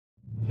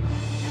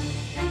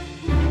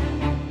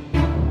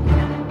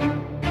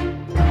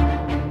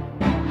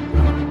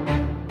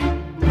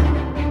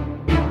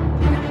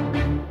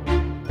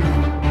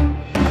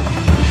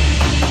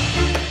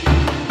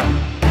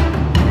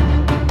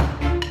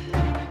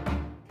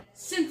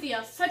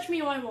Cynthia, fetch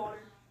me my water.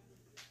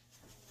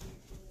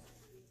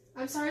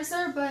 I'm sorry,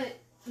 sir, but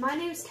my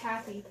name's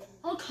Kathy.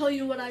 I'll call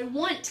you what I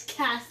want,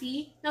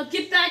 Kathy. Now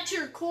get back to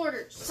your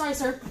quarters. Sorry,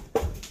 sir.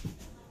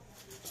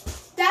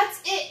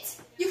 That's it.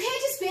 You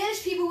can't just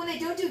banish people when they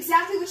don't do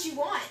exactly what you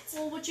want.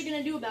 Well, what you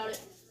gonna do about it?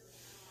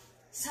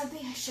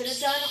 Something I should have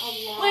done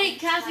a long Wait,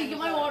 Kathy, time get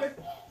my ago. water.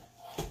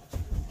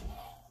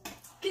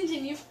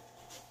 Continue.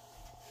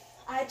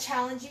 I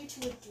challenge you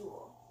to a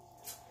duel.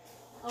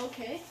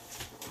 Okay.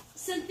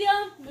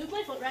 Cynthia, move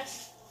my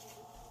footrest.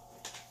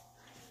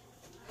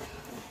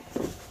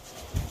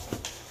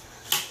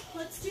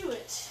 Let's do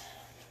it.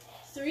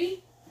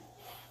 3,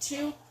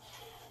 2,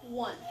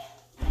 1.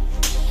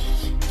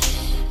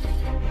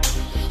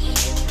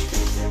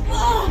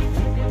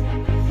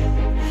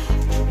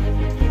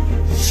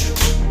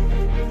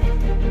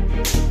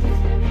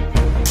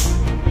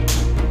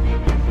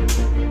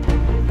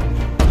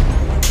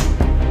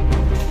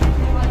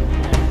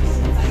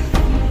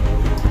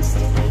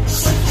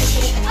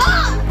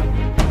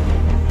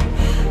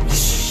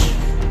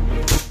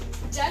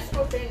 Death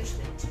or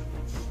banishment?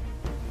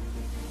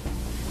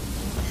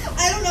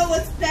 I don't know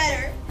what's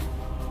better.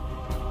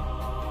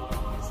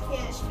 Just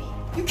banish me.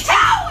 You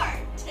coward!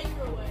 Take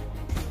her away.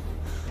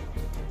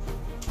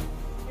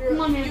 Come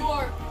on, man. You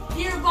are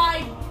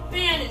hereby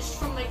banished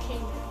from my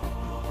kingdom.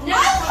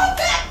 I'll come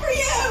back for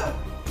you!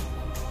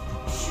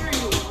 Sure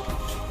you will.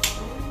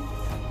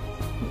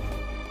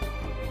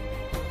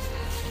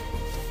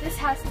 This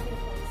has to be the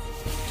place.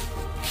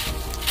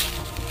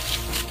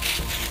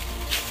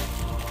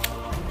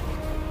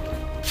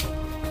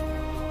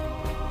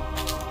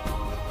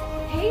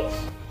 Paige?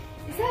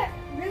 Is that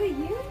really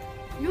you?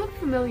 You look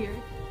familiar.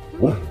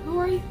 Who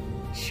are you?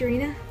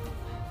 Sharina?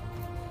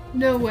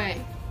 No way.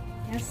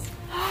 Yes.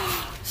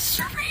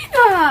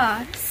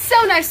 Serena!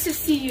 So nice to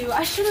see you.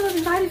 I should have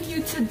invited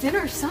you to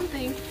dinner or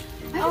something.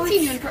 I haven't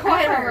seen you in forever.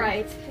 quite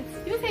alright.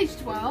 You're age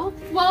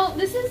 12. Well,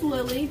 this is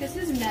Lily. This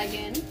is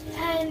Megan.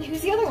 And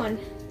who's the other one?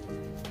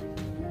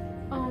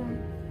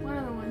 What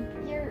other one?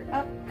 Your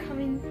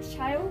upcoming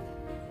child?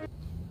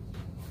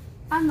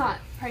 I'm not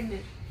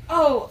pregnant.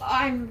 Oh,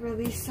 I'm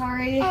really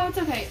sorry. Oh, it's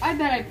okay. I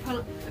bet I put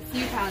a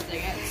few pounds, I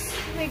guess.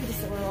 Maybe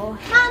just a little.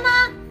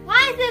 Mama,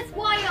 why is this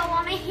wire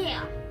on my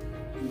hair?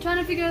 I'm trying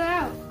to figure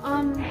that out.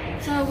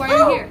 So why are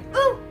you here?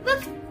 Ooh,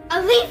 look,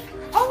 a leaf.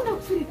 Oh, no,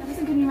 sweetie, that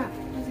doesn't get in your mouth.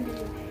 That doesn't get in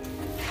your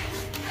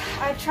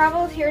mouth. I've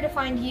traveled here to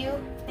find you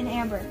and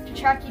Amber, to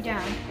track you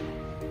down.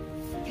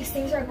 Because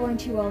things aren't going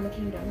too well in the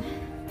kingdom.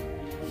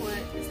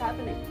 What is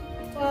happening?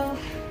 Well,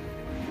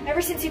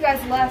 ever since you guys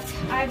left,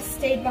 I've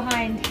stayed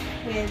behind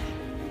with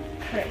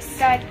Chris.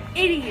 That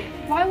idiot.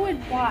 Why?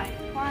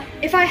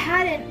 If I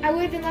hadn't, I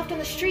would have been left on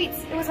the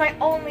streets. It was my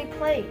only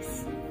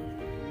place.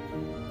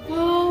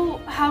 Well,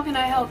 how can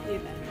I help you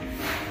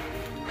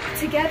then?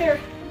 Together,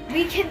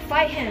 we can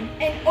fight him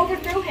and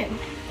overthrow him.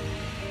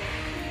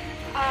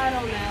 I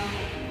don't know.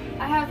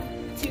 I have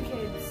 2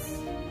 kids.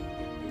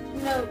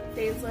 No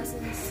dance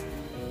lessons.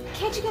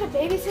 Can't you get a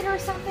babysitter or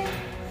something?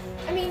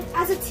 I mean,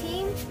 as a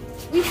team,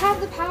 we have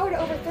the power to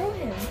overthrow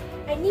him.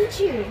 I need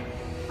you.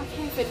 I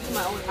can't fit into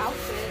my own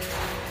outfit.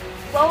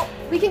 Well,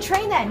 we can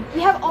train then.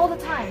 We have all the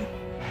time.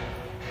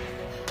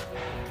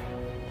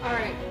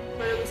 Alright,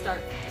 where do we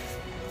start?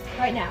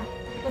 Right now.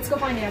 Let's go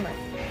find Amber.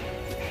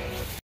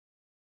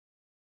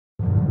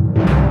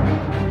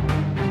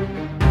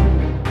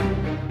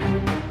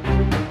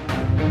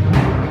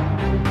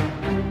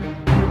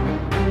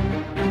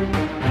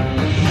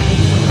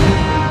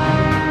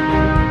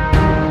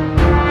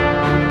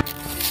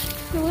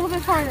 A little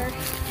bit harder.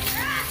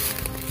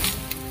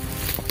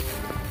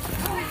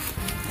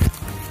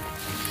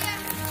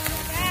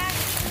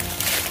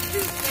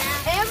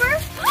 Amber?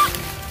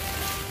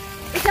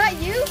 Is that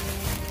you?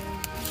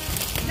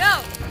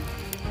 No.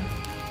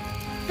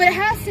 But it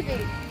has to be.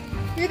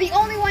 You're the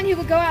only one who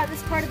would go out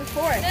this part of the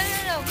forest.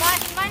 No.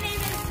 My name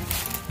is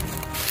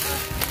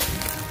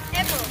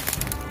Amber.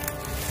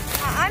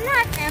 I'm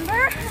not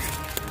Amber.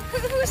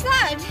 Who's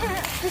that?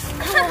 Just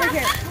come over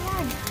here. Come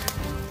on.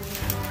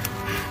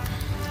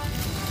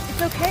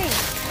 It's okay.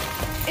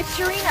 It's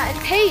Sharina and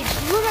Paige.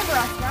 You remember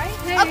us, right?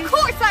 Of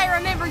course I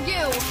remember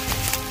you.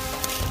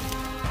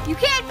 You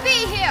can't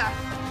be here.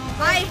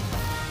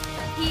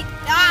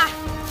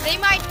 They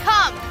might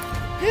come.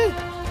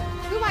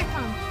 Who might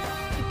come?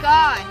 The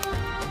god.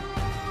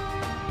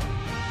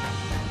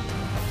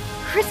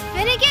 Chris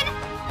Finnegan?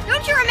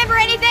 Don't you remember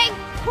anything?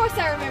 Of course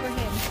I remember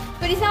him.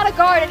 But he's not a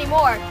guard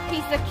anymore.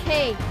 He's the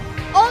king.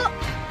 Oh,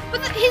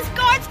 but his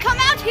guards come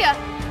out here,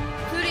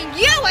 including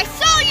you. I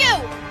saw you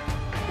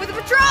with a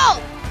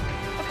patrol.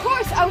 Of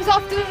course, I was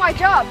off doing my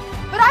job.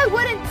 But I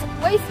wouldn't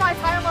waste my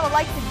time on the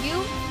likes of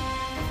you.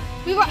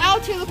 We were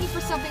out here looking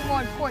for something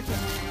more important.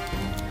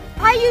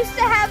 I used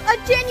to have a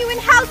genuine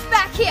house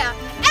back here,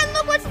 and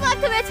look what's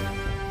left of it.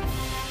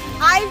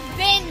 I've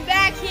been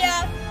back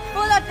here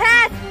for the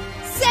past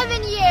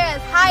 7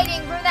 years,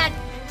 hiding from that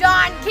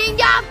darn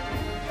kingdom.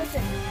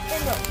 Listen,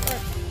 Amber,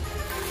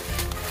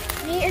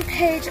 me and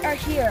Paige are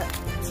here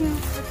to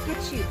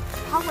get you.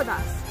 Come with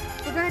us.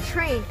 we're gonna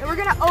train and we're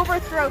gonna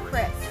overthrow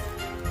Chris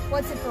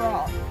once and for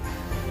all.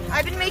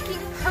 I've been making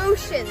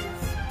potions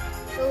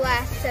the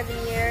last 7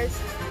 years.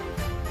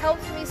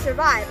 Helps me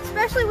survive,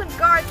 especially when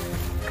guards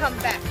come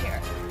back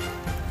here.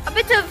 A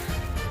bit of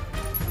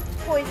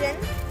poison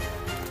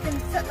can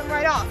set them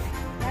right off.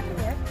 That could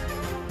work.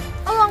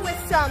 Along with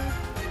some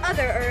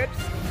other herbs.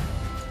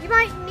 You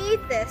might need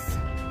this.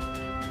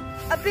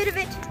 A bit of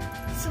it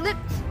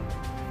slipped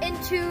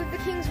into the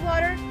king's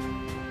water.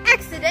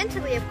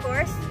 Accidentally, of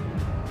course.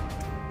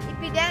 He'd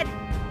be dead.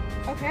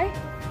 Okay.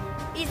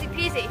 Easy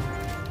peasy.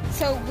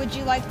 So, would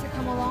you like to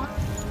come along?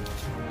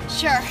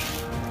 Sure.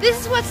 This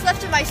is what's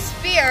left of my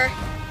spear.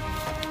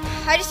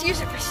 I just use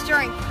it for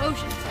stirring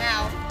potions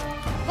now.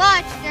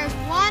 But there's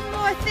one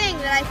more thing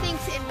that I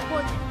think's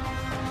important.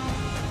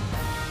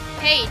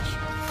 Paige.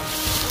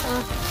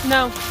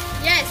 No.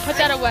 Yes. Put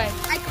that away.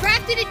 I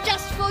crafted it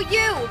just for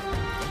you.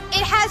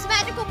 It has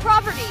magical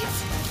properties.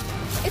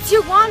 It's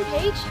your wand,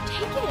 Paige.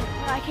 Take it.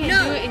 But I can't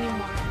No. do it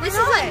anymore. This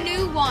is a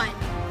new one,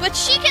 but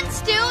she can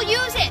still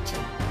use it.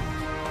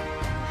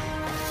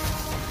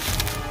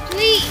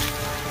 Please.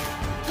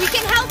 We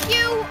can help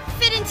you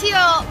fit into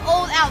your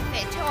old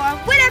outfit or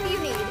whatever you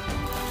need.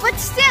 But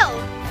still,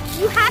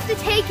 you have to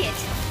take it.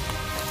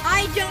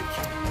 I don't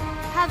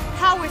have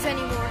powers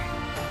anymore.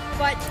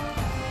 But,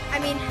 I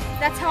mean,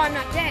 that's how I'm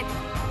not dead.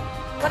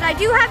 But I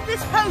do have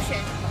this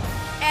potion.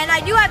 And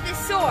I do have this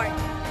sword.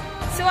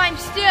 So I'm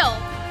still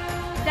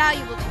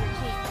valuable to your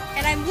team.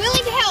 And I'm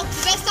willing to help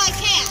the best I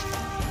can.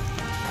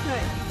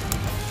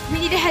 Good. We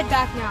need to head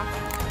back now.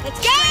 Let's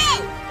go!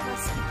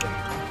 Let's keep going.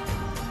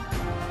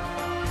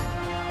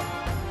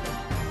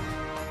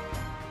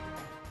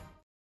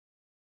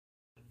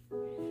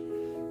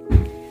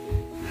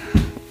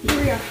 Here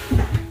we are.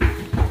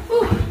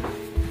 Whew.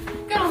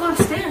 Got a lot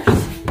of stairs.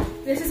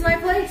 This is my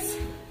place.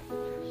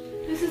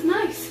 This is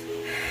nice.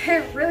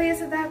 It really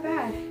isn't that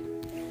bad.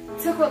 It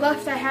took what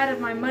left I had of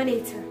my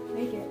money to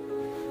make it.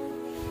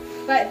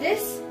 But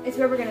this is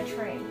where we're gonna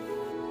train.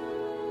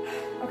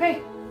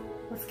 Okay,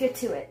 let's get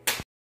to it.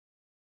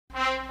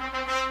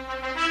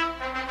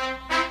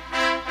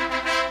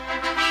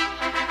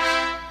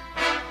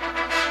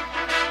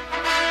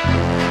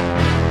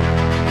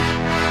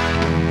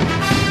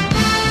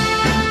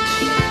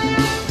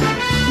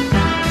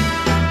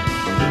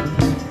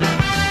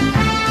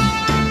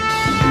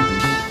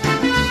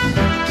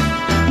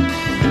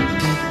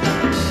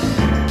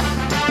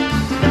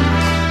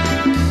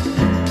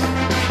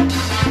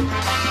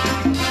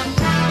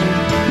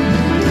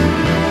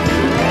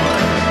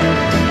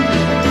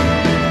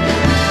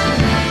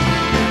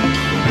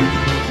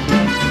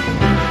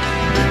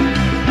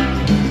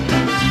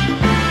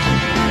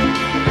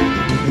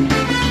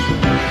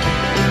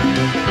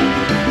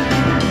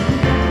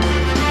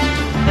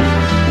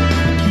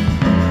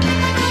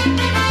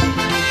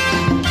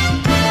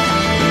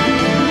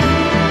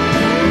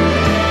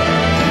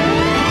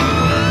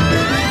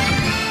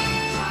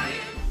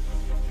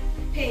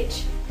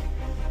 Paige,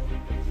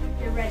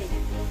 you're ready.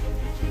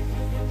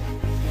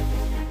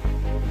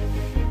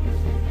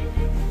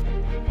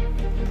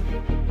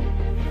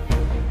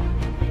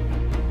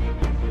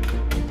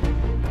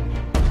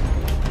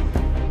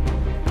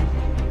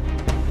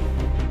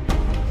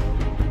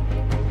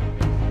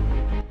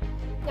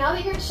 Now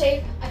that you're in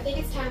shape, I think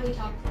it's time we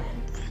talk plan.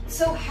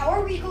 So how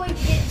are we going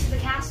to get into the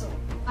castle?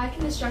 I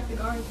can distract the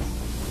guards.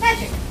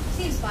 Magic.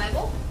 Seems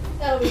viable.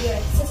 That'll be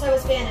good, since I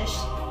was banished.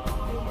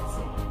 They can't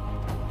see.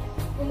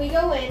 When we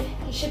go in,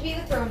 he should be in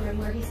the throne room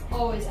where he's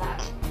always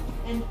at.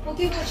 And we'll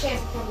give him a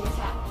chance before we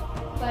attack.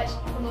 But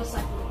we'll most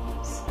likely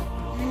lose.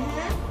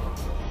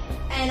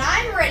 And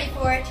I'm ready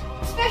for it,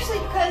 especially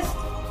because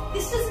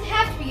this doesn't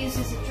have to be used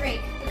as a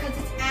drink because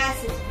it's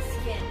acid to the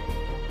skin.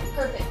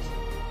 Perfect.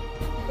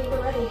 I think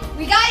we're ready.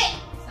 We got it!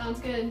 Sounds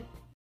good.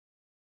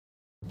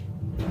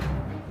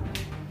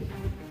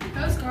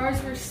 Those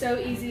guards were so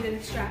easy to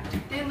distract.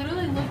 They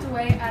literally looked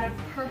away at a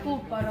purple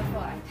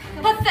butterfly.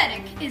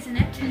 Pathetic, isn't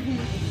it?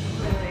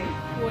 Really?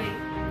 Wait,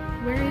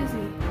 where is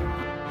he?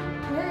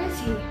 Where is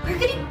he? Where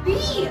could he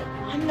be?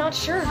 I'm not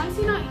sure. Why is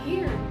he not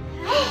here?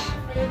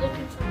 Are you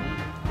looking for me?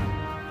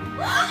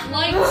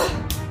 Lights!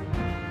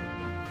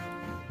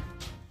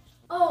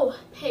 Oh,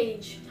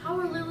 Paige, how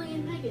are Lily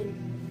and Megan?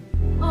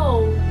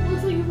 Oh,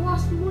 looks like you've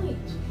lost some weight.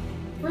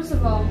 First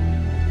of all,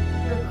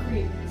 you're a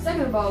creep.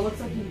 Second of all, it looks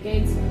like you've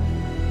gained some.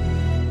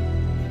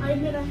 I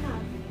admit I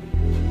have.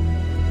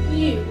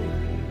 You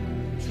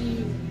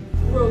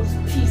gross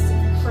piece of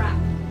crap.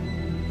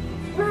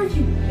 Where have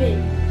you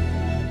been?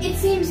 It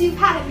seems you've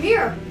had it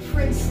here,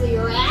 princely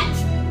rat.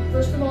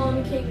 First of all, I'm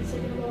a king, and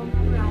second of all, I'm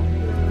a rat.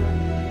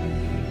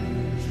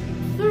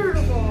 Third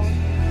of all,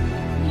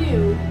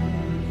 you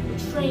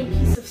betraying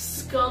piece of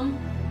scum.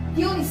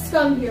 The only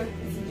scum here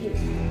is you.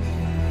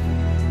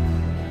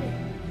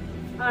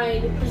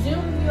 I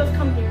presume you have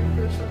come here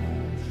for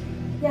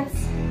something. Yes.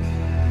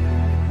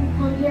 You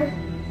come here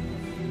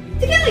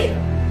To kill you!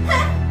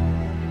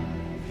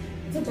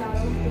 to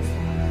battle this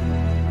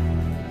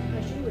battle.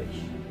 As you wish.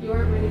 You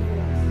aren't ready for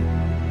this.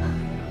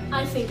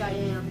 I think I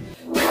am.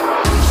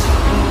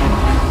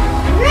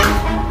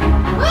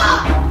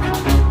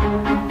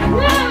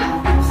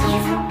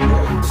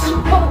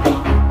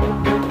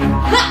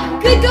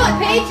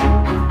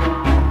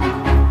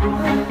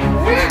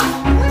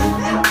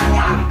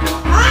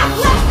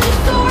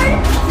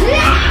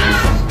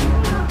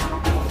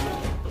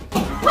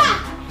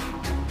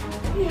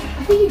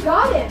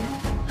 got him.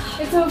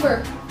 It's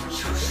over.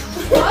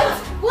 What?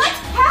 What?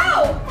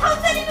 How?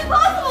 How's that even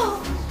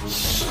possible?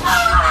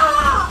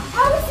 Ah!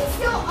 How is he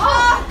still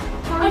up?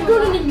 I've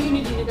got an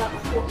immunity to that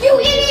before. You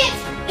idiot!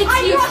 It's I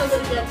brought useless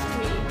against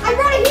me. I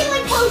brought a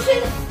healing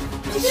potion.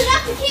 It's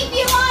enough to keep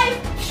me alive.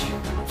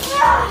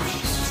 Ah!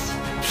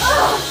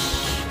 Ah!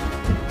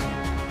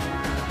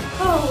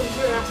 Oh,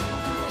 you're asking.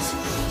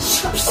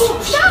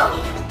 No!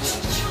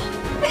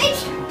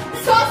 Paige,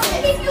 stop to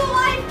keep you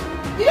alive.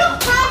 You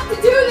don't have to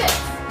do this.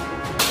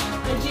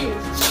 I do.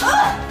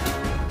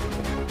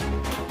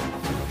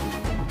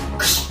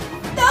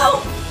 No!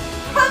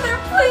 Mother,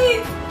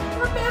 please!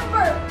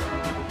 Remember!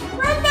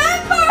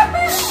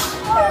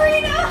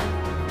 Marina!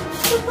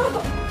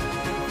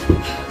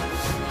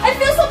 I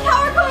feel some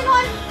power going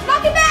on!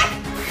 Knock it back!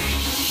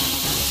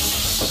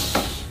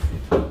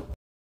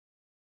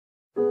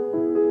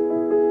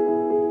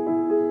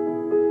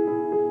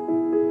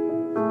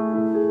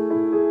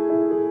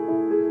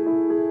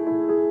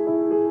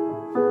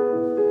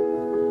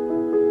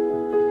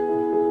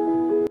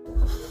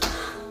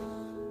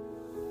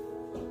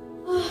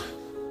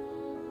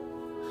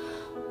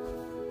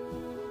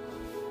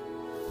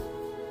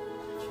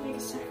 Make a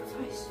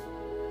sacrifice.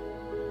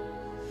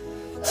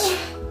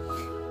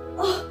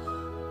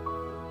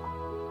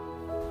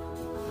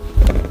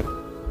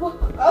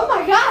 Oh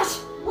my gosh!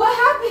 What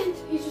happened?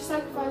 He just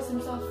sacrificed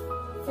himself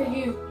for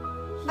you.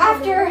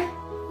 After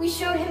we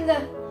showed him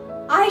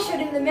I showed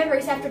him the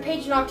memories after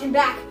Paige knocked him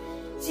back.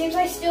 Seems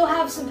I still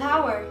have some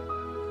power.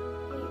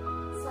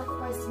 He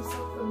sacrificed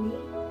himself for me?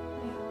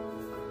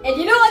 And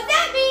you know what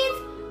that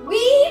means?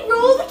 We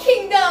rule the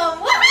kingdom!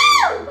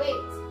 Woohoo! Wait.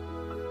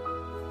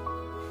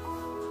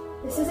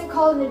 This isn't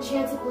called an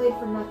enchanted blade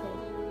for nothing.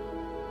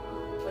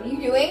 What are you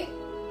doing?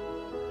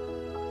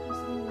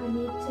 I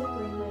need to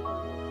bring my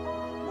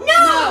blade.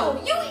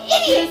 No! You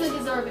He idiot! doesn't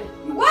deserve it.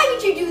 Why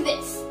would you do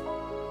this?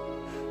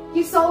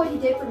 You saw what he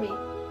did for me.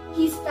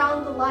 He's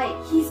found the light.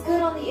 He's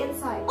good on the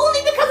inside. Only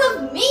because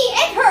of me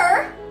and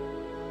her!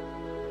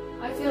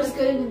 I feel as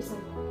good in him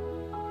somehow.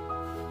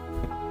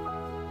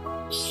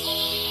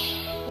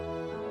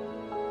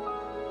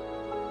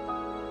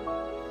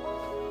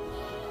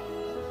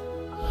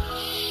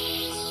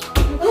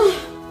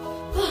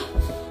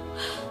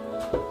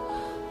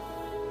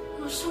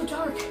 It was so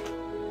dark.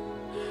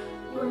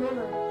 You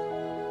remember?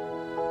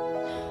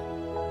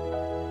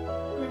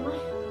 Where am I?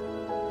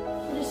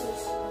 What is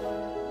this?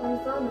 We're in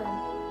the throne room.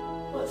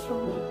 What's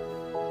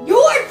wrong?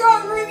 Your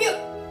throne room, you...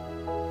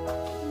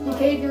 You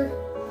gave your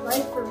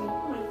life for me.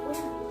 Oh my word.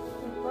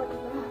 I brought you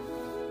back.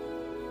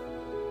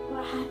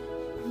 What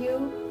happened? You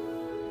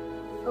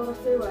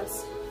overthrew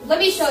us. Let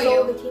me show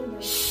Stole you. the kingdom.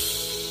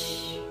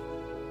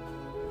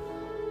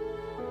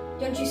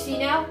 Don't you see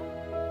now?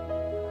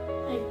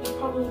 I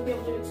probably won't be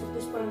able to accept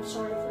this, but I'm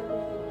sorry for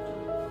everything I've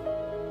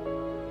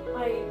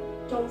done. I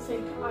don't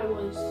think I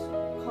was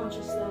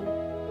conscious then.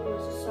 It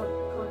was a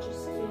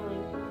subconscious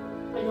feeling.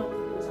 I don't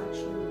think it was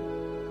actually me.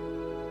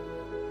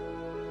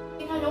 I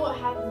think I know what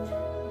happened there.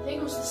 I think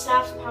it was the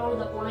staff's power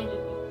that blinded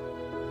me.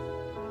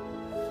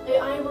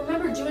 I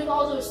remember doing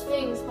all those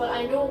things, but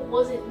I know it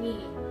wasn't me.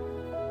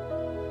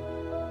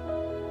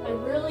 I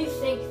really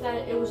think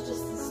that it was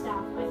just the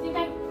staff. I think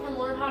I can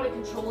learn how to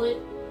control it,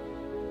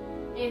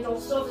 and I'll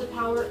still have the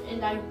power,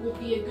 and I will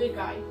be a good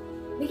guy.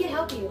 We can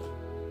help you.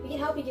 We can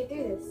help you get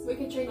through this. We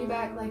can train you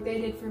back like they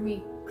did for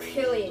me.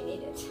 Really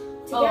need it.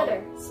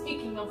 Together. Oh,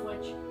 speaking of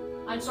which,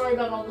 I'm sorry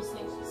about all those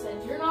things you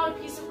said. You're not a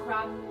piece of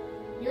crap.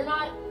 You're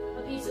not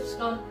a piece of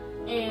scum,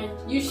 and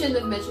You shouldn't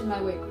have mentioned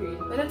my weight creed,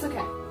 but it's okay.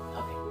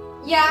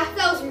 okay, Yeah,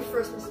 that was your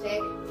first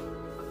mistake.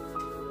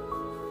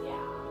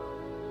 yeah.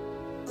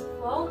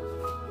 Well,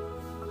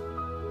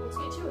 let's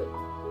get to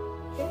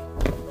it.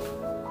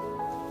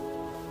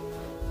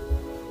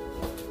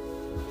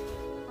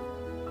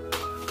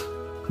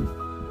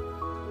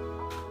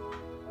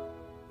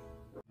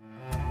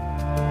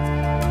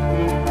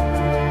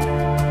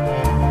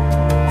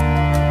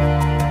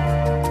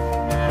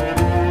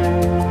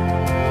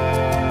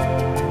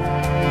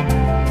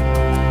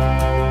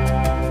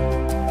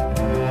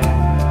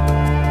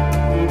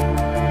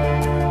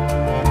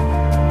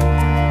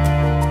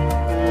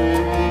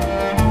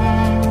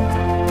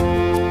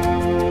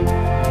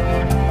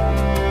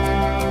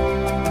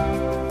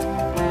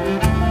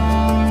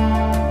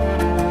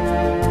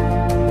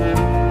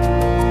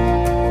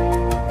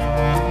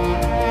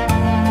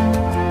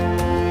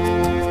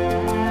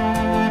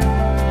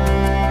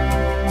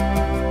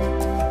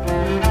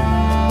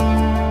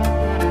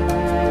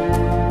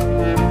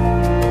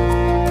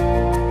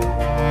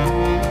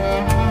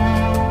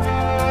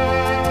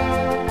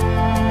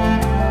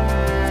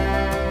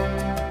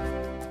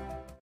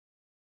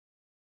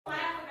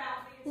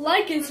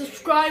 Like and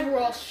subscribe or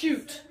I'll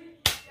shoot.